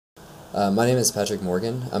My name is Patrick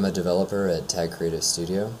Morgan. I'm a developer at Tag Creative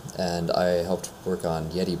Studio, and I helped work on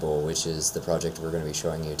Yeti, which is the project we're going to be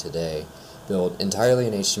showing you today, built entirely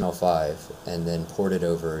in HTML5 and then ported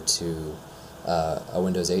over to a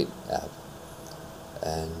Windows 8 app.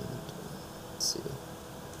 And let's see.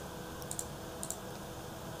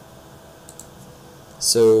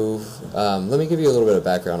 So let me give you a little bit of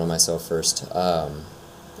background on myself first.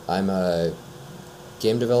 I'm a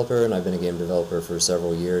game developer, and I've been a game developer for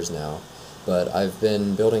several years now, but I've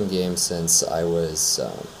been building games since I was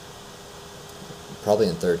probably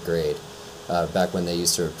in 3rd grade, back when they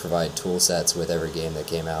used to provide tool sets with every game that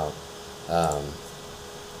came out.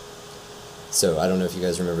 So I don't know if you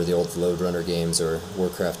guys remember the old Load Runner games or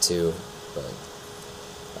Warcraft 2,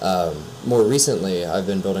 but more recently I've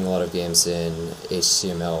been building a lot of games in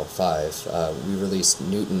HTML5. We released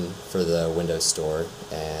Newton for the Windows Store,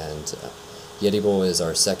 and Yeti is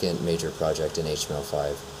our second major project in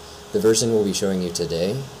HTML5. The version we'll be showing you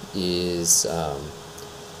today is a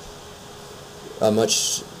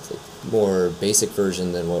much more basic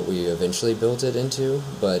version than what we eventually built it into,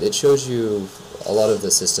 but it shows you a lot of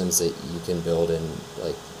the systems that you can build in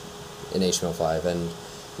HTML5 and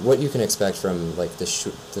what you can expect from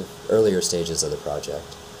the earlier stages of the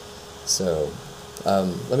project. So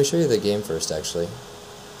let me show you the game first, actually.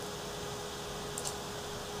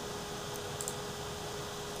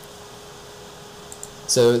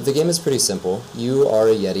 So the game is pretty simple. You are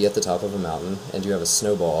a Yeti at the top of a mountain, and you have a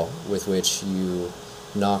snowball with which you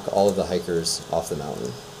knock all of the hikers off the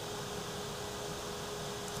mountain.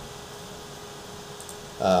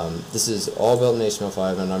 This is all built in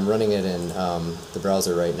HTML5, and I'm running it in the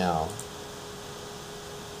browser right now.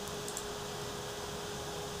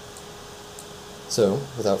 So,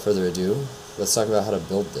 without further ado, let's talk about how to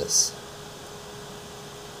build this.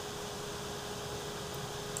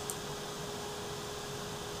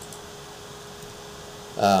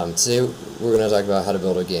 Today we're going to talk about how to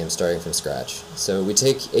build a game starting from scratch. So we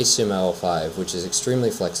take HTML5, which is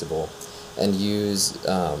extremely flexible, and use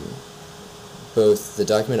both the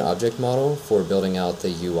document object model for building out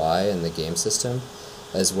the UI and the game system,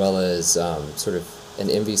 as well as sort of an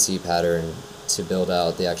MVC pattern to build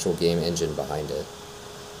out the actual game engine behind it.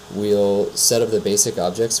 We'll set up the basic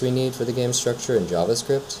objects we need for the game structure in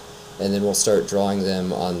JavaScript, and then we'll start drawing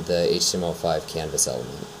them on the HTML5 canvas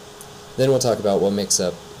element. Then we'll talk about what makes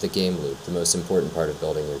up the game loop, the most important part of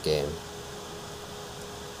building your game.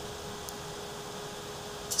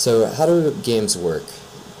 So how do games work?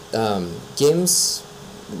 Games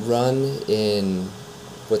run in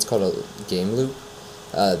what's called a game loop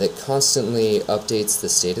that constantly updates the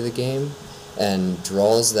state of the game and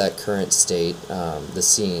draws that current state, the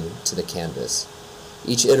scene, to the canvas.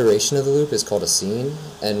 Each iteration of the loop is called a scene,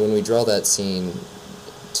 and when we draw that scene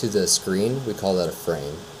to the screen, we call that a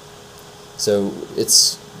frame. So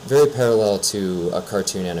it's very parallel to a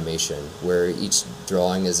cartoon animation, where each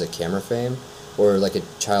drawing is a camera frame, or like a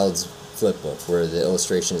child's flip book, where the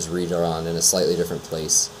illustration is redrawn in a slightly different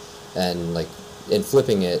place, and in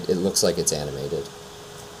flipping it, it looks like it's animated.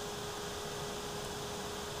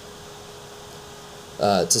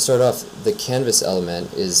 To start off, the canvas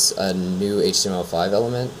element is a new HTML5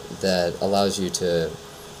 element that allows you to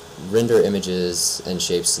render images and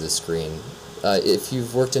shapes to the screen. If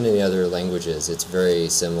you've worked in any other languages, it's very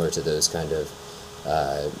similar to those kind of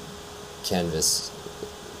canvas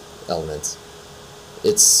elements.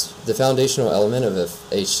 It's the foundational element of an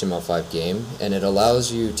HTML5 game, and it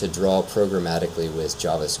allows you to draw programmatically with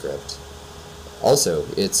JavaScript. Also,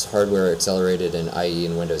 it's hardware accelerated in IE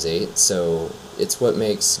and Windows 8, so it's what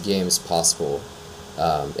makes games possible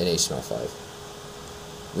in HTML5.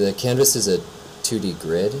 The canvas is a 2D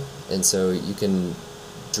grid, and so you can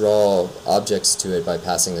draw objects to it by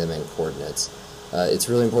passing them in coordinates. It's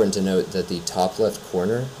really important to note that the top left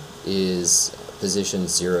corner is position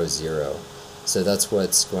 0, 0. So that's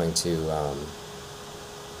what's going to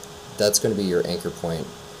be your anchor point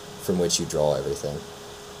from which you draw everything.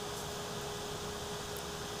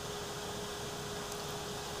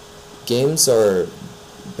 Games are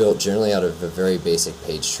built generally out of a very basic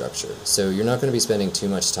page structure, so you're not going to be spending too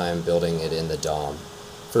much time building it in the DOM.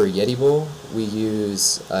 For Yeti, we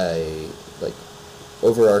use a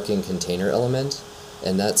overarching container element,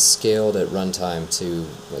 and that's scaled at runtime to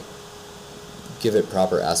give it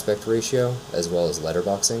proper aspect ratio as well as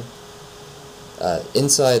letterboxing.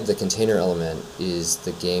 Inside the container element is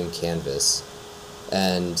the game canvas,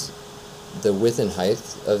 and the width and height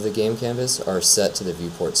of the game canvas are set to the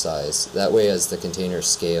viewport size. That way, as the container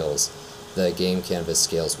scales, the game canvas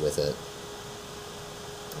scales with it.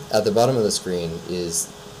 At the bottom of the screen is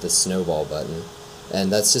the snowball button,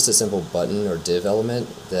 And that's just a simple button or div element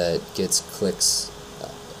that gets click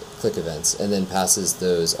events and then passes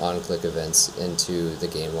those on-click events into the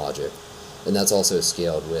game logic. And that's also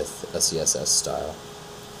scaled with a CSS style.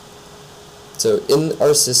 So in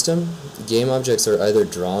our system, game objects are either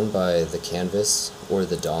drawn by the canvas or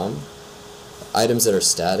the DOM. Items that are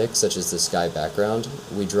static, such as the sky background,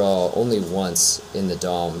 we draw only once in the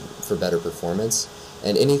DOM for better performance,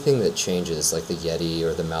 and anything that changes, like the Yeti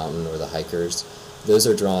or the mountain or the hikers, those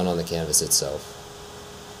are drawn on the canvas itself.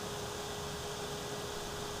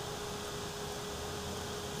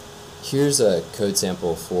 Here's a code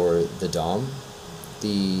sample for the DOM.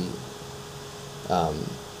 The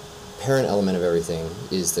parent element of everything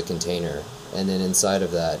is the container, and then inside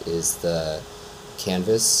of that is the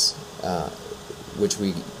canvas, which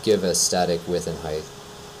we give a static width and height,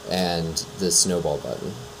 and the snowball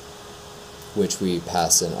button, which we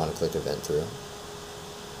pass an on-click event through.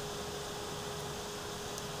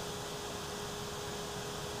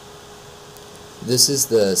 This is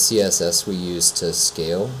the CSS we use to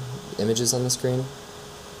scale images on the screen.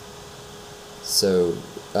 So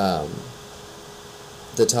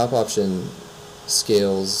the top option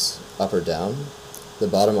scales up or down. The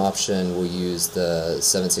bottom option will use the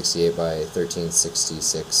 768 by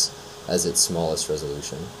 1366 as its smallest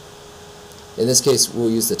resolution. In this case, we'll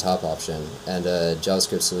use the top option and a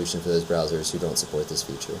JavaScript solution for those browsers who don't support this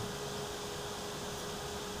feature.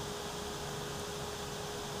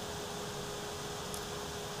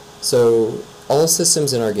 So all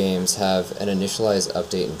systems in our games have an initialize,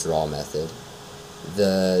 update, and draw method.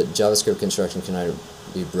 The JavaScript construction can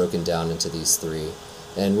be broken down into these three,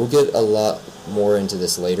 and we'll get a lot more into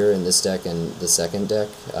this later in this deck and the second deck,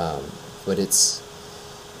 but it's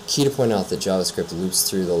key to point out that JavaScript loops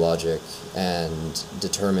through the logic and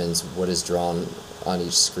determines what is drawn on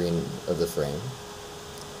each screen of the frame.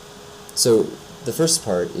 So the first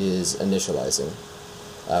part is initializing.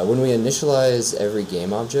 When we initialize every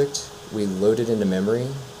game object, we load it into memory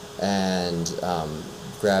and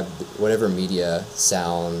grab whatever media,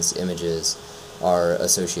 sounds, images are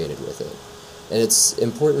associated with it. And it's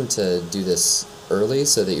important to do this early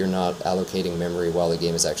so that you're not allocating memory while the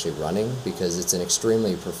game is actually running, because it's an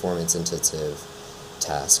extremely performance-intensive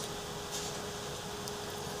task.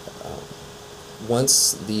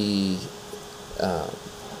 Once the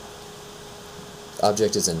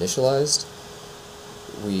object is initialized,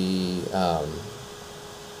 we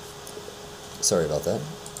sorry about that.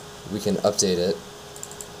 We can update it,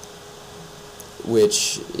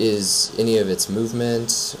 which is any of its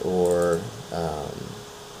movement or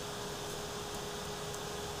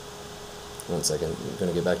one second, I'm going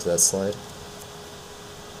to get back to that slide.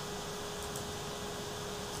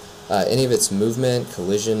 Any of its movement,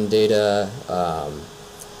 collision data,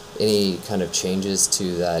 any kind of changes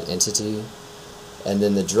to that entity. And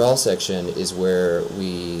then the draw section is where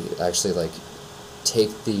we actually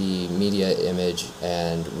take the media image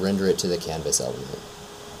and render it to the canvas element.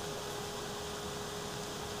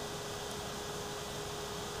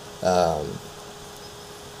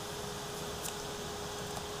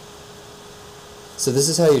 So this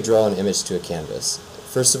is how you draw an image to a canvas.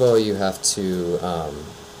 First of all, you have to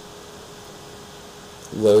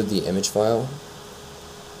load the image file,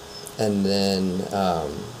 and then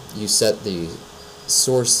you set the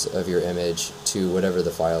source of your image to whatever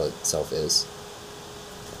the file itself is.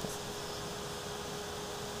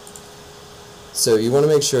 So you want to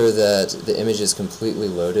make sure that the image is completely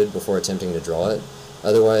loaded before attempting to draw it,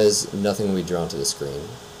 otherwise nothing will be drawn to the screen.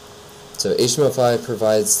 So HTML5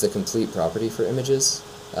 provides the complete property for images,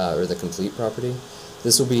 or the complete property.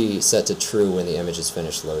 This will be set to true when the image is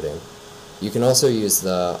finished loading. You can also use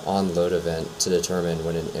the onLoad event to determine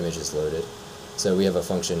when an image is loaded. So we have a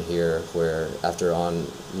function here where after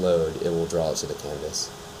onLoad it will draw it to the canvas.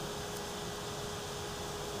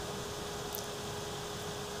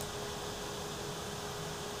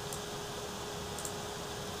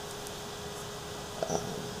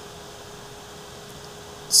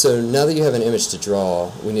 So now that you have an image to draw,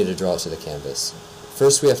 we need to draw it to the canvas.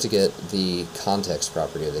 First we have to get the context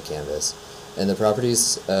property of the canvas, and the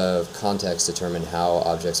properties of context determine how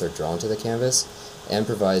objects are drawn to the canvas and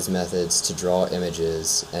provides methods to draw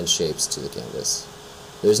images and shapes to the canvas.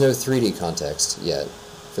 There's no 3D context yet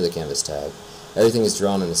for the canvas tag. Everything is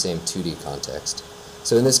drawn in the same 2D context.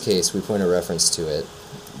 So in this case we point a reference to it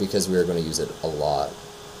because we are going to use it a lot.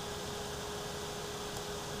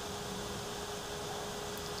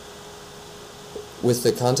 With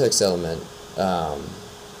the context element,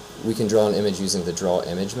 we can draw an image using the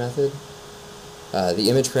drawImage method. The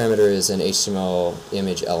image parameter is an HTML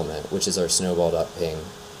image element, which is our snowball.ping.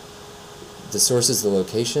 the source is the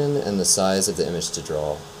location and the size of the image to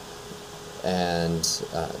draw, and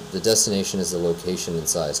the destination is the location and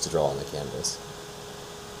size to draw on the canvas.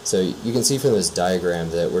 So you can see from this diagram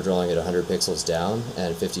that we're drawing at 100 pixels down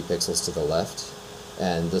and 50 pixels to the left,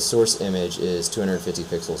 and the source image is 250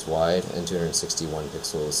 pixels wide and 261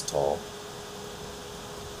 pixels tall.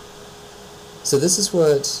 So this is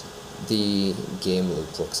what the game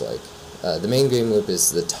loop looks like. The main game loop is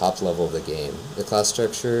the top level of the game. The class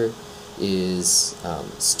structure is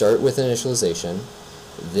start with initialization,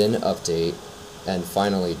 then update, and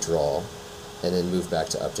finally draw, and then move back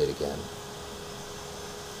to update again.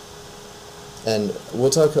 And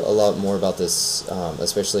we'll talk a lot more about this,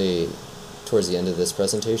 especially towards the end of this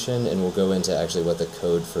presentation, and we'll go into actually what the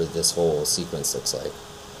code for this whole sequence looks like.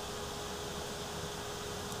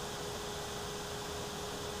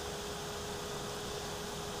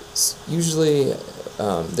 Usually,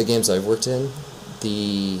 the games I've worked in,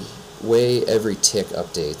 the way every tick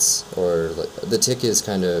updates, or the tick is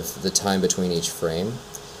kind of the time between each frame.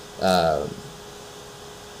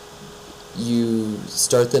 You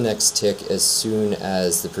start the next tick as soon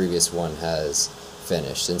as the previous one has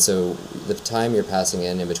finished, and so the time you're passing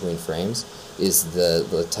in between frames is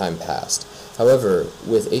the time passed. However,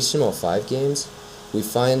 with HTML5 games, we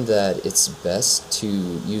find that it's best to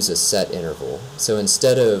use a set interval. So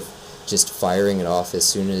instead of just firing it off as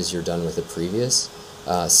soon as you're done with the previous,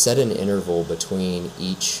 set an interval between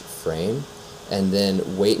each frame and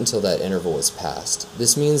then wait until that interval is passed.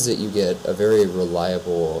 This means that you get a very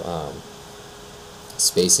reliable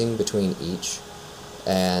spacing between each,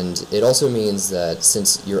 and it also means that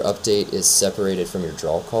since your update is separated from your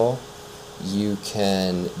draw call, you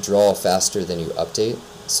can draw faster than you update.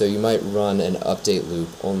 So you might run an update loop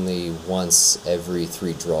only once every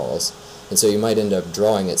 3 draws, and so you might end up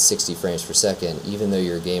drawing at 60 frames per second even though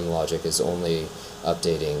your game logic is only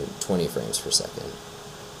updating 20 frames per second.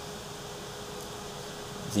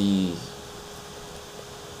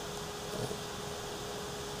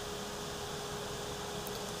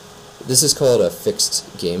 This is called a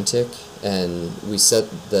fixed game tick, and we set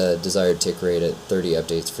the desired tick rate at 30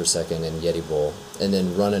 updates per second in Yeti Bowl, and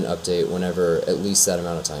then run an update whenever at least that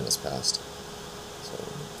amount of time has passed.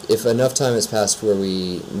 So if enough time has passed where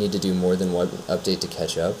we need to do more than one update to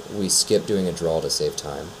catch up, we skip doing a draw to save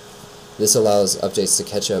time. This allows updates to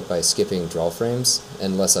catch up by skipping draw frames,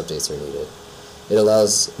 and less updates are needed. It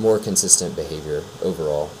allows more consistent behavior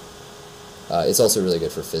overall. It's also really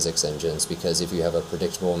good for physics engines, because if you have a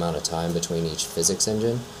predictable amount of time between each physics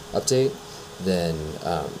engine update, then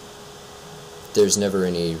there's never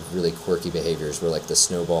any really quirky behaviors where like the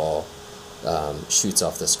snowball shoots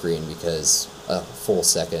off the screen because a full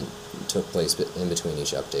second took place in between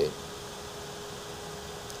each update.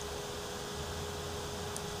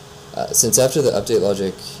 Since after the update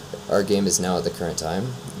logic, our game is now at the current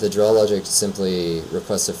time, the draw logic simply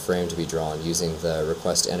requests a frame to be drawn using the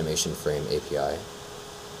request animation frame API.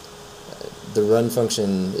 The run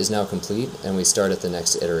function is now complete, and we start at the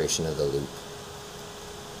next iteration of the loop.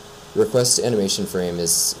 Request animation frame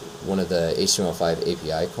is one of the HTML5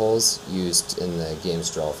 API calls used in the game's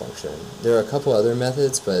draw function. There are a couple other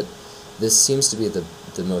methods, but this seems to be the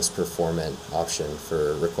most performant option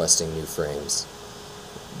for requesting new frames.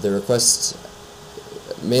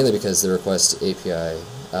 Mainly because the request API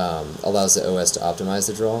allows the OS to optimize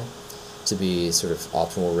the draw to be sort of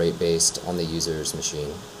optimal rate based on the user's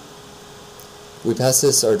machine. We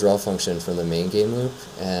pass our draw function from the main game loop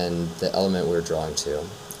and the element we're drawing to.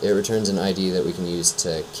 It returns an ID that we can use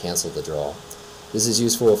to cancel the draw. This is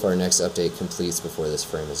useful if our next update completes before this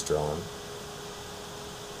frame is drawn.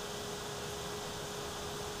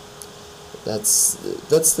 That's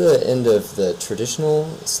the end of the traditional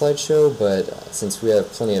slideshow, but since we have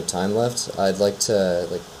plenty of time left, I'd like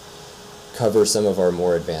to cover some of our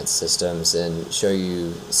more advanced systems and show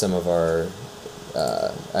you some of our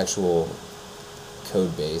actual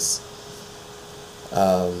code base.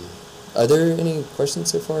 Are there any questions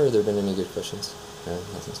so far? Have there been any good questions? No,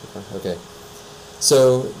 nothing so far? Okay.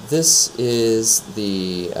 So this is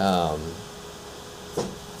the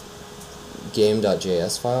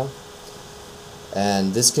game.js file.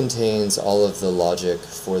 And this contains all of the logic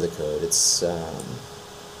for the code. It's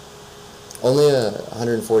only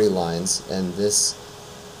 140 lines, and this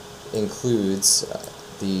includes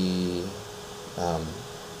the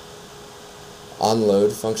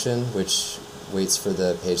onLoad function, which waits for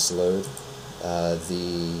the page to load.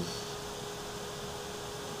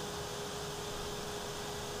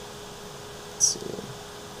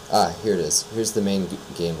 Here it is. Here's the main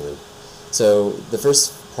game loop. So the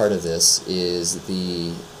first part of this is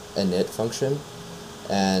the init function,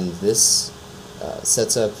 and this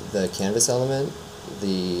sets up the canvas element,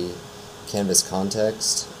 the canvas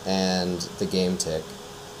context, and the game tick,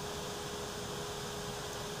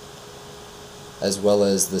 as well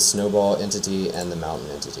as the snowball entity and the mountain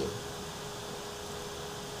entity.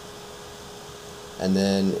 And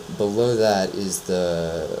then below that is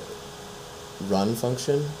the run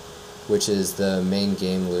function, which is the main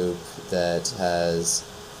game loop that has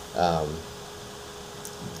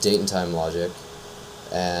date and time logic,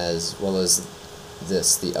 as well as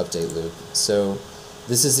this, the update loop. So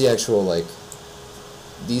this is the actual, like,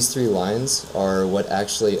 these three lines are what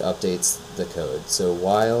actually updates the code. So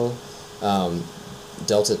while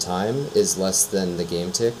delta time is less than the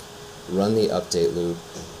game tick, run the update loop,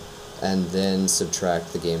 and then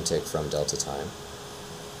subtract the game tick from delta time.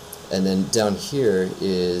 And then down here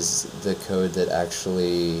is the code that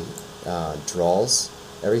actually draws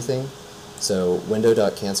everything. So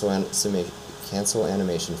window.cancel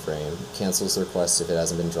animation frame cancels the request if it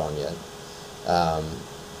hasn't been drawn yet.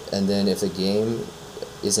 And then if the game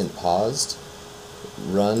isn't paused,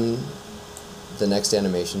 run the next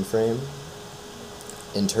animation frame,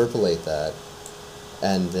 interpolate that,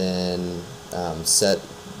 and then set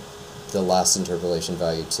the last interpolation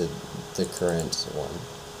value to the current one.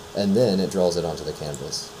 And then it draws it onto the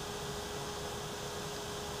canvas.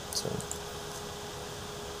 So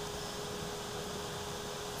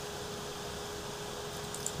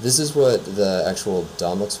this is what the actual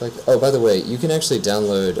DOM looks like. Oh, by the way, you can actually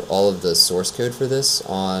download all of the source code for this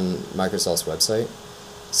on Microsoft's website.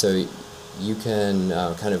 So you can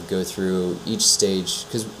kind of go through each stage,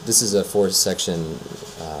 because this is a 4-section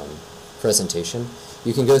presentation.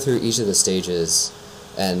 You can go through each of the stages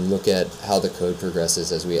and look at how the code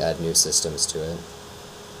progresses as we add new systems to it.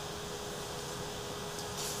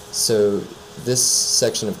 So this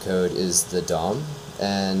section of code is the DOM,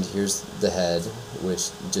 and here's the head, which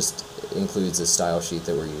just includes a style sheet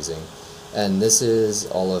that we're using. And this is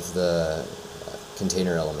all of the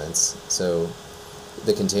container elements. So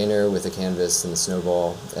the container with the canvas and the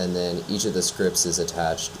snowball, and then each of the scripts is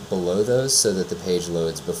attached below those so that the page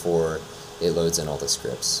loads before it loads in all the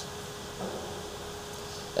scripts.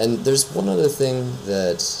 And there's one other thing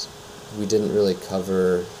that we didn't really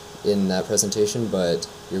cover in that presentation, but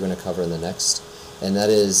you're going to cover in the next, and that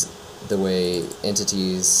is the way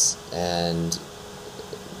entities and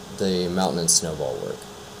the mountain and snowball work.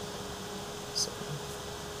 So,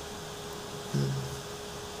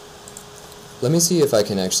 let me see if I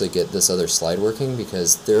can actually get this other slide working,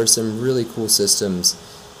 because there are some really cool systems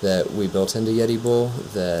that we built into Yeti Bowl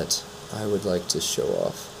that I would like to show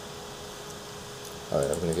off. Alright,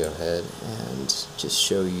 I'm going to go ahead and just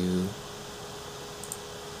show you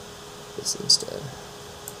this instead.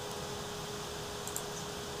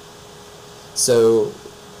 So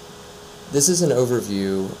this is an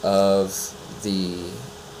overview of the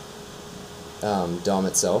DOM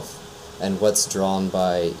itself and what's drawn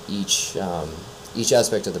by each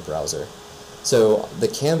aspect of the browser. So the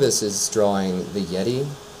canvas is drawing the Yeti,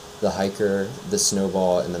 the hiker, the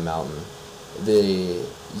snowball, and the mountain. The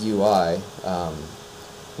UI,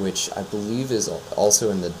 which I believe is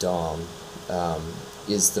also in the DOM,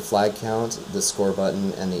 is the flag count, the score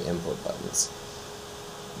button, and the input buttons.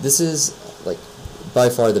 This is, like, by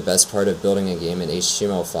far the best part of building a game in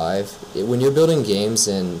HTML5. When you're building games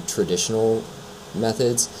in traditional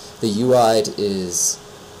methods, the UI is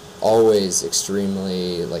always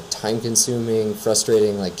extremely, like, time-consuming,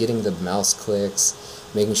 frustrating, like getting the mouse clicks,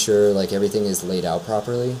 making sure like everything is laid out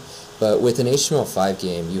properly. But with an HTML5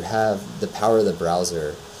 game, you have the power of the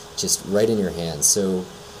browser just right in your hands. So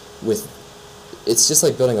it's just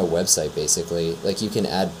like building a website, basically. Like, you can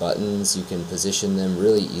add buttons, you can position them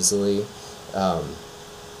really easily.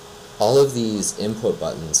 All of these input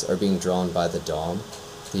buttons are being drawn by the DOM.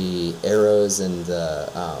 The arrows and the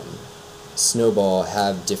snowball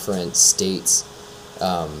have different states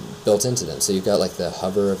built into them. So you've got like the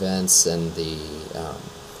hover events and the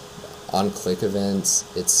on-click events.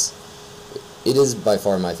 It is by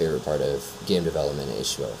far my favorite part of game development in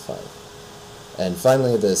HTML5. And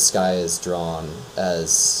finally, the sky is drawn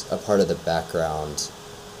as a part of the background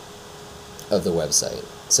of the website.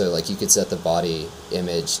 So like, you could set the body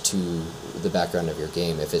image to the background of your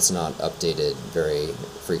game if it's not updated very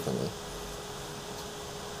frequently.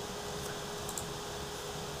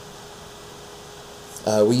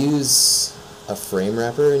 We use a frame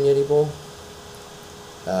wrapper in Yeti Bowl,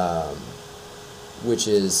 which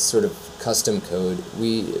is sort of custom code.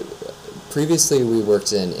 Previously we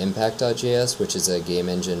worked in Impact.js, which is a game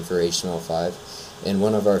engine for HTML5, and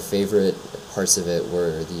one of our favorite parts of it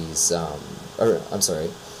were these,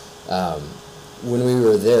 when we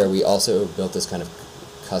were there, we also built this kind of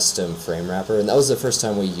custom frame wrapper, and that was the first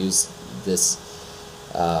time we used this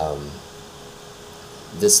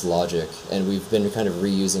this logic, and we've been kind of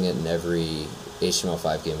reusing it in every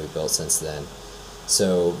HTML5 game we built since then.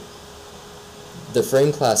 So the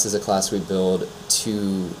frame class is a class we build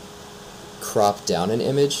to crop down an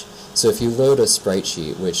image. So if you load a sprite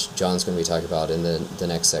sheet, which John's going to be talking about in the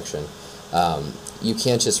next section, you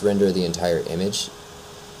can't just render the entire image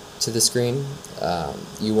to the screen.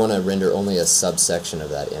 You want to render only a subsection of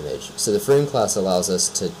that image. So the frame class allows us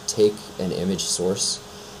to take an image source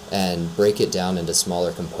and break it down into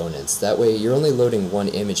smaller components. That way you're only loading one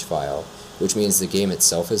image file, which means the game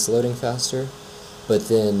itself is loading faster, but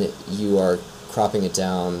then you are cropping it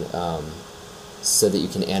down so that you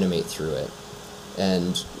can animate through it.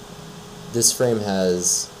 And this frame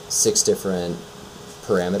has 6 different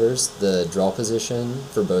parameters: the draw position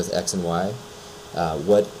for both X and Y,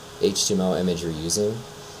 what HTML image you're using,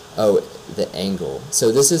 the angle.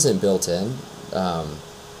 So this isn't built in.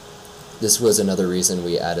 This was another reason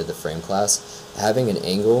we added the frame class. Having an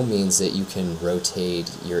angle means that you can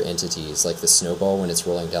rotate your entities, like the snowball when it's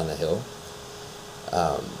rolling down the hill.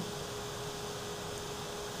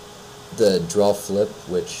 The draw flip,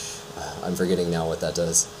 which I'm forgetting now what that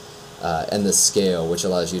does, and the scale, which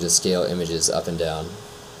allows you to scale images up and down.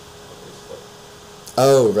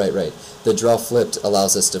 Oh, right. The draw flipped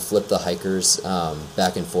allows us to flip the hikers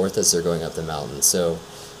back and forth as they're going up the mountain. So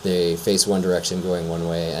they face one direction going one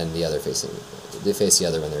way, and they face the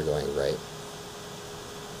other when they're going right.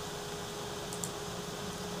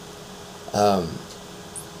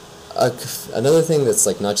 Another thing that's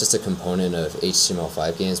like not just a component of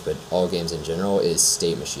HTML5 games, but all games in general, is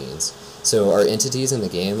state machines. So our entities in the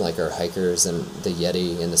game, like our hikers and the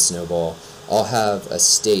Yeti and the snowball, all have a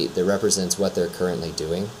state that represents what they're currently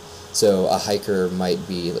doing. So a hiker might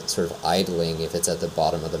be sort of idling if it's at the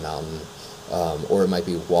bottom of the mountain, or it might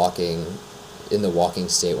be walking in the walking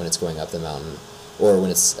state when it's going up the mountain, or when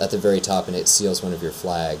it's at the very top and it seals one of your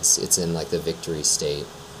flags, it's in like the victory state,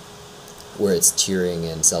 where it's cheering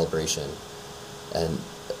and celebration. And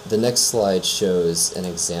the next slide shows an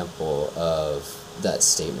example of that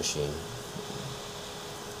state machine.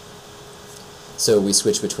 So we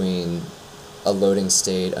switch between a loading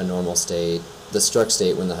state, a normal state, the struck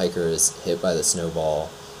state when the hiker is hit by the snowball,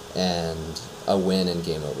 and a win and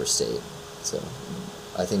game over state. So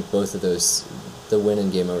I think both of those, the win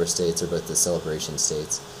and game over states, are both the celebration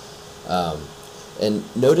states. And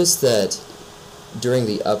notice that during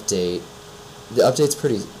the update's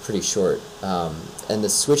pretty short, and the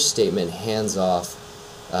switch statement hands off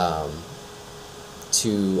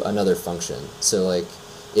to another function. So like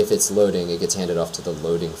if it's loading, it gets handed off to the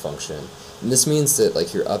loading function. And this means that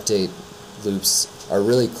like your update loops are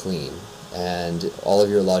really clean, and all of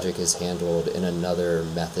your logic is handled in another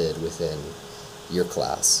method within your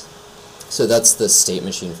class. So that's the state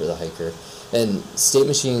machine for the hiker. And state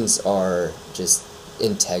machines are just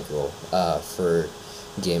integral for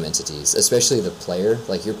game entities, especially the player.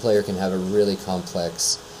 Like your player can have a really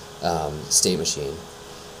complex state machine,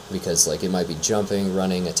 because like it might be jumping,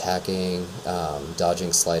 running, attacking,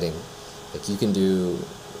 dodging, sliding. Like you can do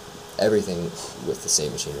everything with the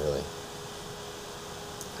state machine, really.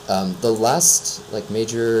 The last like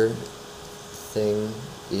major thing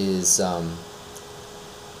is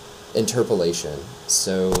interpolation.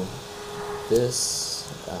 So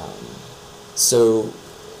this, so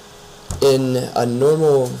in a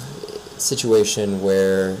normal situation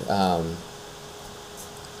where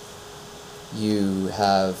you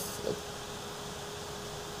have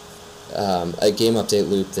a game update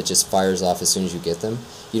loop that just fires off as soon as you get them,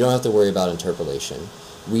 you don't have to worry about interpolation.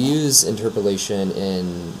 We use interpolation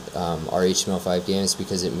in our HTML5 games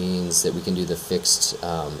because it means that we can do the fixed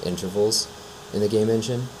intervals in the game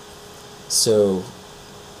engine. So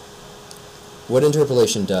what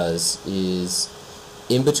interpolation does is,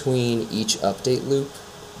 in between each update loop,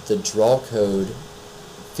 the draw code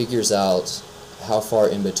figures out how far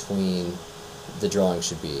in between the drawing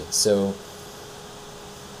should be. So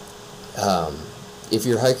if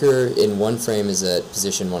your hiker in one frame is at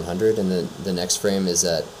position 100 and the next frame is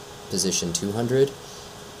at position 200,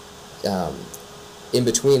 in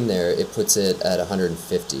between there it puts it at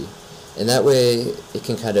 150. And that way it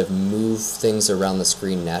can kind of move things around the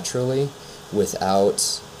screen naturally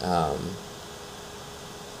without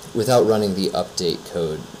running the update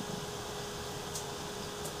code.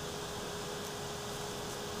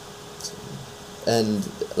 And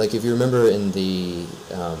like if you remember in the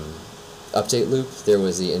update loop, there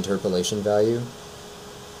was the interpolation value.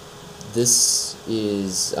 This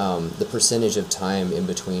is the percentage of time in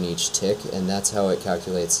between each tick, and that's how it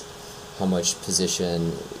calculates how much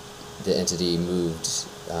position the entity moved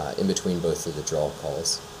in between both of the draw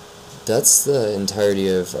calls. That's the entirety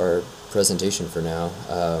of our presentation for now.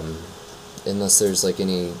 Unless there's like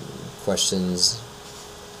any questions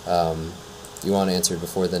you want answered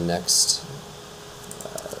before the next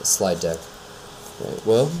slide deck. Right.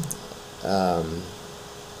 Well,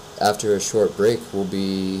 after a short break, we'll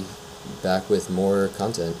be back with more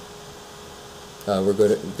content. We're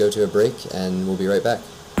going to go to a break, and we'll be right back.